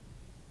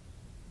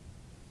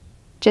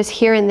 just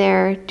here and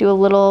there, do a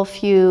little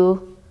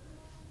few,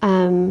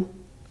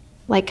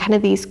 like kind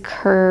of these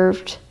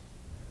curved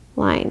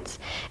lines.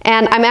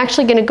 And I'm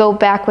actually gonna go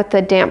back with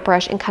the damp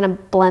brush and kind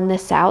of blend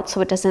this out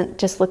so it doesn't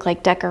just look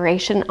like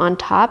decoration on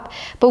top.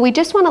 But we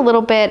just want a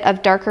little bit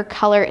of darker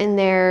color in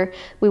there.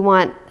 We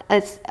want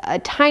a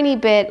tiny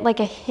bit, like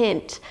a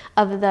hint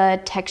of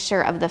the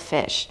texture of the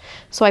fish.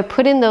 So I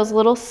put in those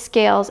little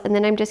scales and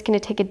then I'm just gonna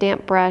take a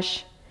damp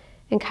brush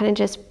and kind of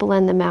just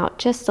blend them out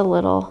just a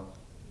little.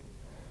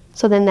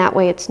 So then that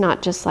way it's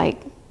not just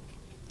like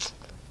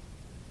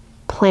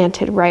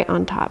planted right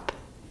on top.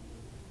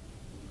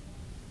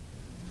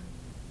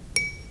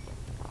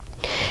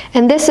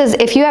 And this is,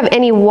 if you have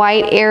any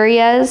white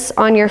areas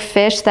on your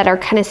fish that are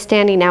kind of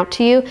standing out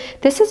to you,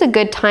 this is a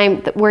good time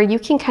where you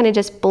can kind of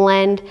just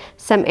blend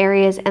some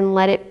areas and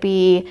let it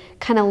be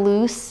kind of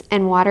loose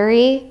and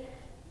watery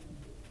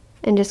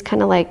and just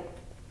kind of like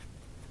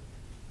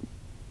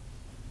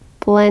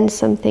blend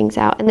some things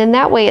out. And then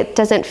that way it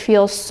doesn't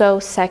feel so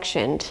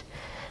sectioned.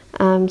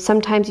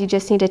 Sometimes you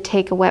just need to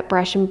take a wet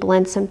brush and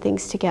blend some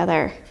things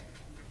together.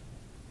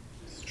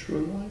 It's true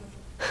in life.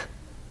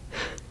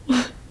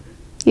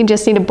 You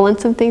just need to blend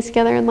some things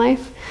together in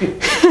life?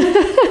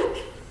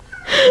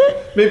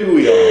 Maybe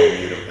we all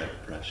need a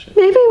wet brush.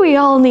 Maybe we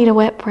all need a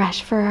wet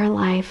brush for our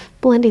life,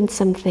 blending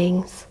some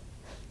things.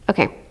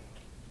 Okay.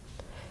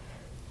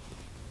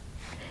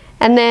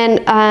 And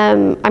then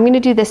I'm going to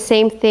do the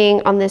same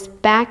thing on this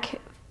back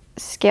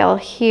scale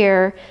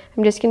here.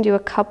 I'm just going to do a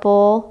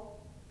couple.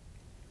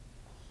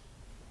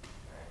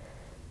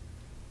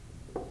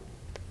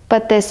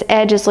 But this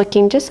edge is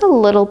looking just a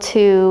little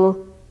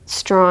too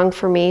strong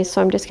for me,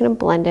 so I'm just going to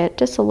blend it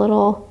just a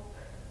little.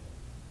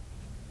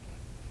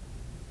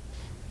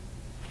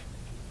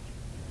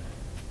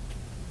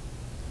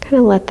 Kind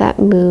of let that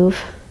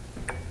move.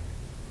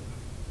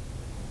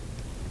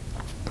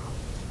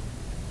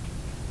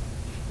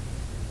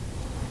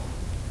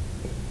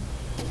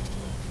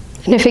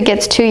 And if it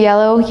gets too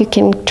yellow, you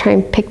can try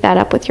and pick that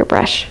up with your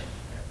brush,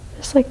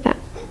 just like that.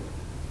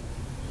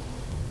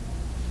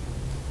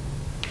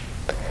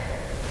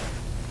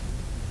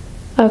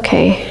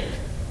 Okay.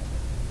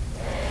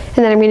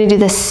 And then I'm going to do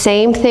the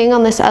same thing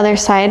on this other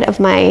side of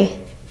my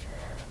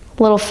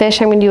little fish.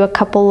 I'm going to do a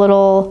couple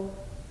little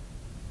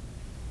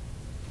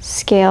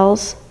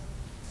scales.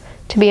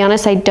 To be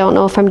honest, I don't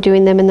know if I'm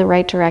doing them in the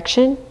right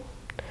direction,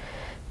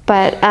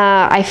 but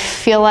I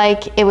feel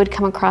like it would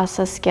come across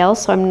as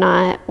scales, so I'm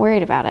not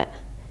worried about it.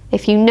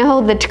 If you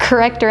know the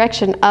correct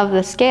direction of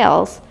the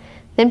scales,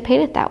 then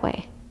paint it that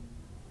way.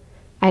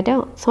 I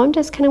don't, so I'm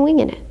just kind of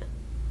winging it.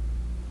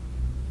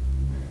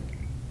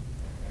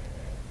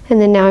 And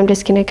then now I'm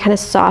just going to kind of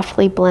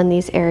softly blend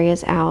these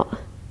areas out.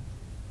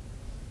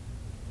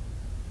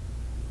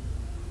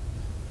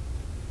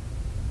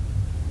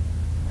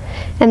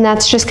 And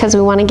that's just because we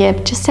want to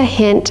give just a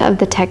hint of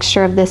the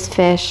texture of this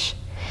fish.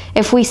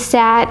 If we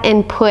sat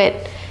and put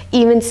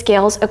even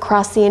scales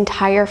across the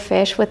entire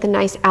fish with a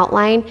nice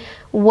outline,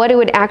 what it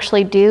would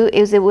actually do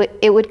is it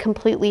would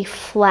completely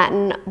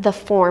flatten the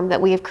form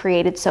that we have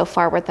created so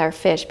far with our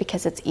fish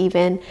because it's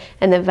even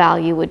and the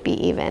value would be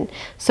even.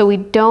 So we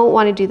don't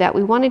want to do that.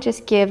 We want to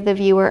just give the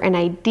viewer an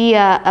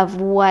idea of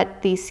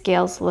what these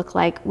scales look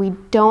like. We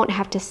don't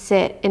have to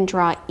sit and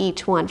draw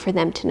each one for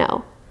them to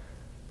know.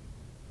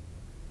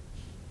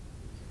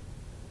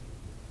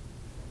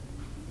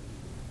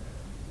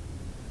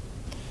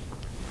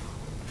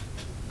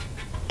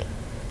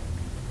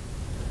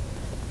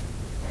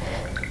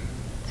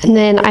 And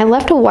then I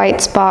left a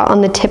white spot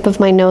on the tip of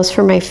my nose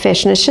for my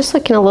fish, and it's just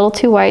looking a little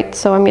too white,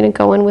 so I'm gonna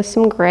go in with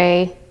some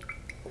gray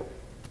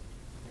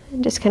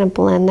and just kind of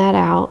blend that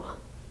out.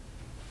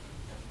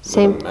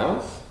 Same. Is that a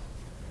mouth?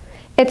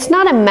 It's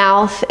not a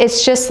mouth,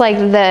 it's just like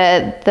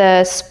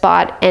the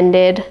spot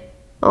ended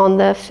on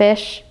the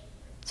fish.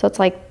 So it's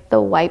like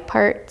the white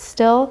part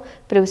still,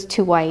 but it was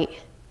too white.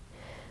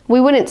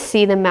 We wouldn't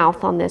see the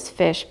mouth on this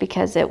fish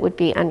because it would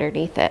be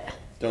underneath it.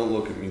 Don't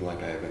look at me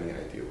like I have any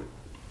idea what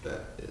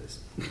that is.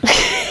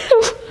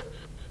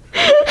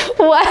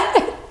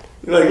 What?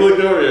 You like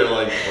looked over here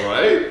like,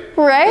 right?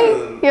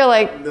 Right? You're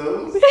like,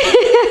 no.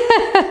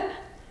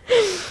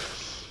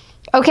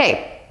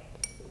 Okay.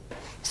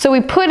 So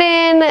we put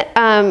in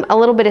a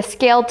little bit of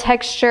scale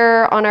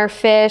texture on our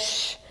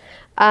fish.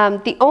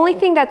 The only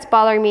thing that's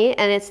bothering me,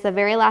 and it's the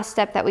very last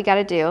step that we got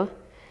to do,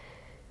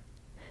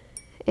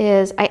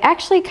 is I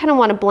actually kind of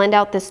want to blend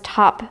out this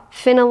top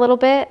fin a little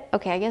bit.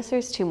 Okay, I guess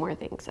there's two more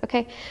things.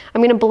 Okay, I'm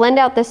going to blend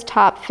out this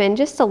top fin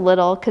just a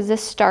little because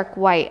this stark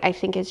white I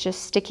think is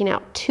just sticking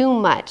out too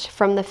much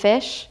from the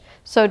fish.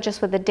 So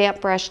just with a damp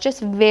brush,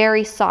 just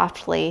very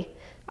softly,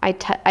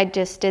 I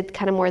just did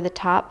kind of more the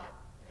top.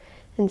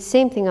 And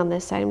same thing on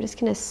this side. I'm just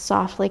going to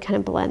softly kind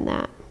of blend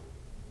that.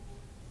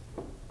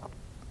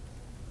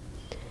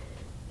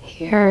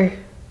 Here.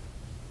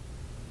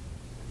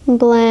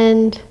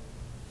 Blend.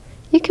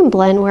 You can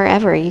blend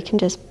wherever. You can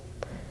just,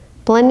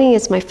 blending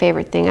is my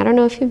favorite thing. I don't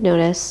know if you've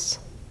noticed.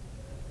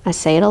 I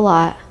say it a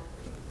lot.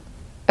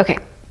 Okay.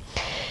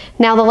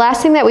 Now the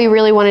last thing that we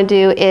really want to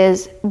do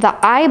is the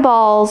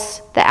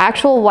eyeballs, the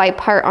actual white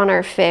part on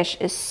our fish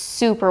is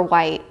super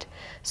white.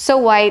 So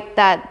white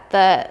that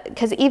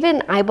because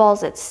even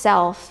eyeballs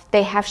itself,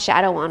 they have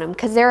shadow on them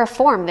because they're a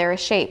form, they're a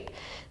shape.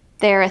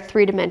 They're a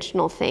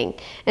three-dimensional thing.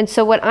 And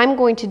so what I'm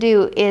going to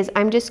do is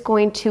I'm just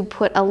going to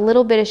put a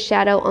little bit of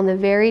shadow on the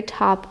very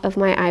top of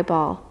my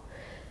eyeball.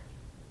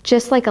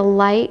 Just like a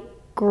light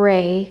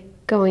gray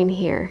going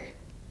here.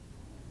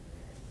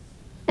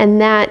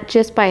 And that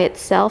just by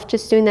itself,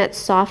 just doing that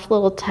soft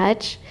little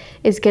touch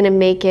is gonna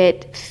make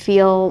it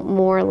feel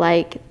more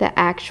like the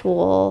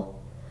actual,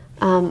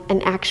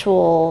 an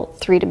actual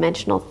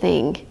three-dimensional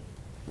thing.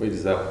 Wait,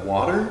 is that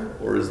water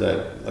or is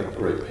that like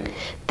gray paint?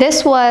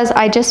 This was,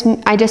 I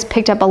just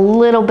picked up a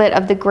little bit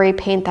of the gray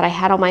paint that I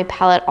had on my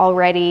palette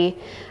already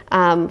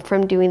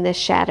from doing the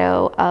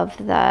shadow of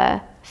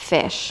the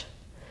fish.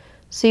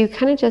 So you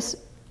kind of just,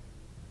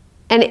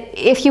 and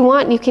if you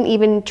want, you can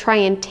even try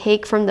and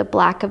take from the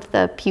black of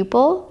the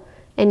pupil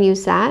and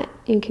use that.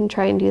 You can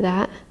try and do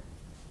that.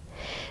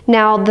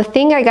 Now, the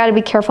thing I gotta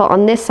be careful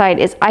on this side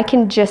is I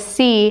can just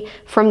see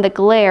from the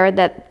glare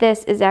that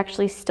this is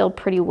actually still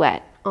pretty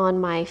wet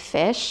on my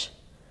fish.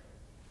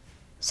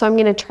 So I'm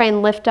gonna try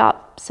and lift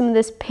up some of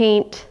this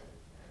paint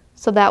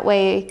so that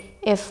way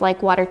if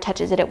like water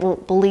touches it, it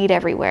won't bleed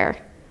everywhere.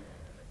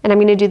 And I'm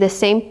gonna do the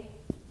same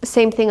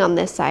thing on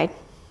this side.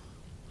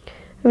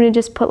 I'm gonna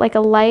just put like a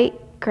light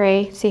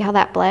gray, see how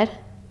that bled?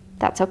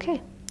 That's okay.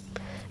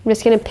 I'm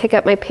just gonna pick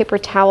up my paper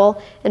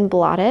towel and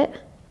blot it.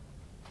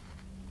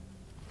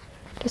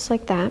 Just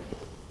like that.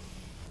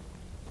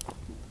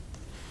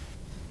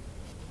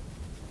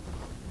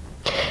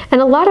 And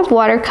a lot of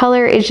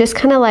watercolor is just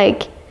kind of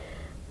like,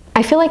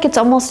 I feel like it's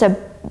almost a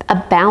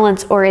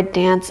balance or a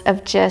dance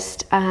of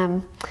just,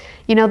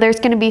 you know, there's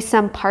going to be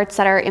some parts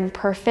that are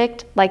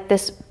imperfect, like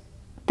this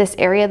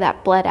area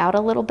that bled out a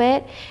little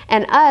bit.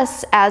 And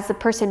us, as the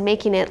person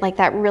making it, like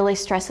that really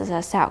stresses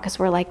us out because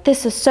we're like,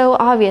 this is so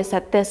obvious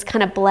that this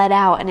kind of bled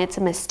out and it's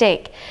a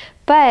mistake.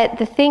 But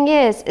the thing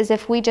is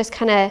if we just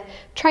kind of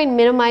try and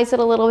minimize it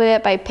a little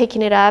bit by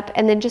picking it up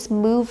and then just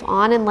move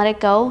on and let it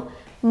go,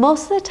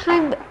 most of the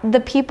time,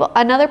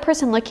 another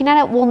person looking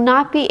at it will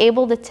not be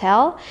able to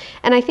tell.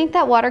 And I think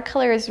that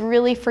watercolor is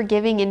really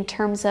forgiving in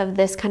terms of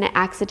this kind of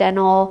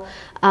accidental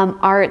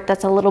art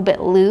that's a little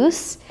bit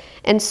loose.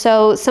 And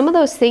so some of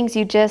those things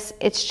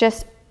it's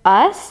just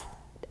us,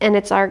 and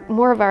it's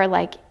more of our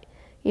like,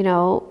 you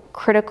know,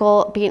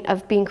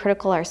 being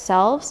critical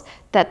ourselves,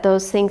 that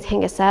those things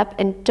hang us up.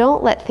 And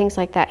don't let things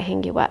like that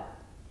hang you up.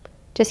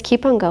 Just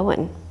keep on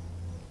going.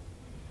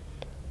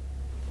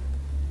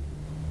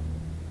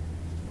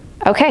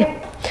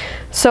 Okay,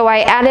 so I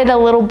added a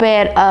little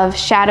bit of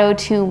shadow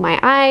to my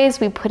eyes.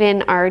 We put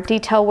in our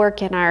detail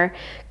work and our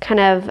kind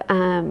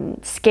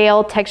of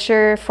scale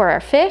texture for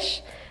our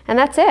fish, and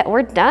that's it,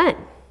 we're done.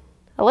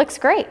 It looks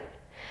great.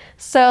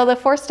 So the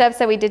 4 steps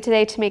that we did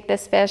today to make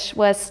this fish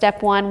was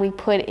step 1, we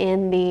put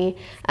in the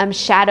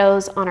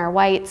shadows on our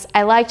whites.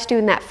 I liked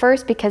doing that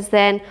first because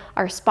then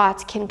our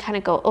spots can kind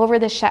of go over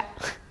the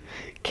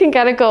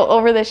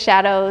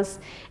shadows,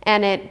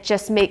 and it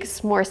just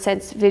makes more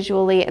sense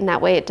visually, and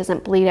that way it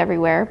doesn't bleed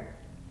everywhere.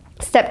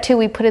 Step 2,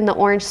 we put in the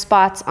orange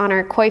spots on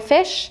our koi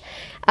fish.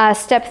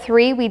 Step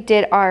 3, we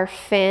did our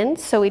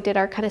fins, so we did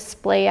our kind of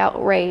splay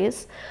out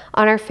rays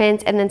on our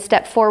fins. And then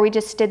step 4, we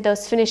just did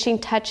those finishing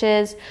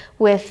touches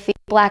with the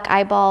black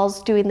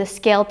eyeballs, doing the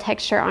scale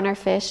texture on our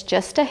fish,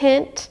 just a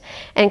hint,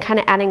 and kind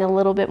of adding a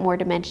little bit more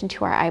dimension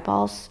to our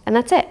eyeballs. And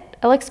that's it.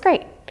 It looks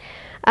great.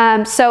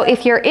 So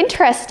if you're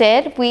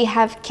interested, we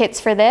have kits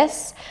for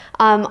this.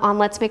 On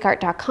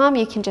letsmakeart.com,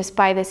 you can just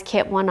buy this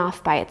kit one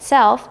off by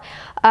itself.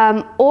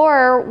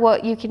 Or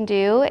what you can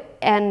do,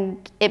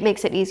 and it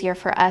makes it easier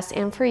for us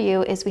and for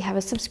you, is we have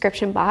a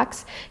subscription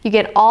box. You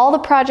get all the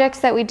projects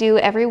that we do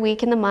every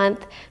week in the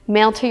month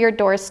mailed to your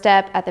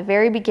doorstep at the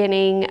very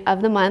beginning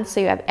of the month, so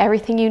you have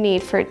everything you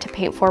need to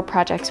paint 4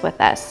 projects with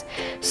us.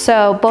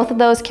 So both of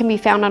those can be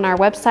found on our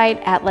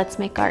website at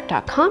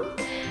letsmakeart.com.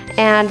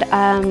 And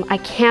I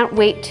can't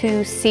wait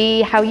to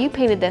see how you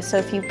painted this. So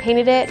if you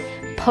painted it,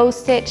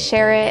 post it,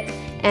 share it,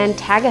 and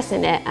tag us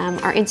in it.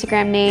 Our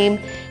Instagram name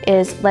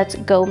is Let's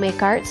Go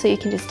Make Art, so you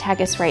can just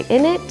tag us right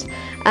in it.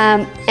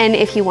 And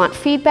if you want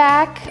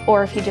feedback,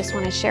 or if you just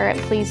want to share it,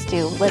 please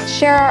do. Let's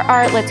share our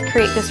art. Let's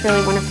create this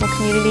really wonderful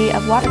community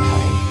of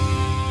watercoloring.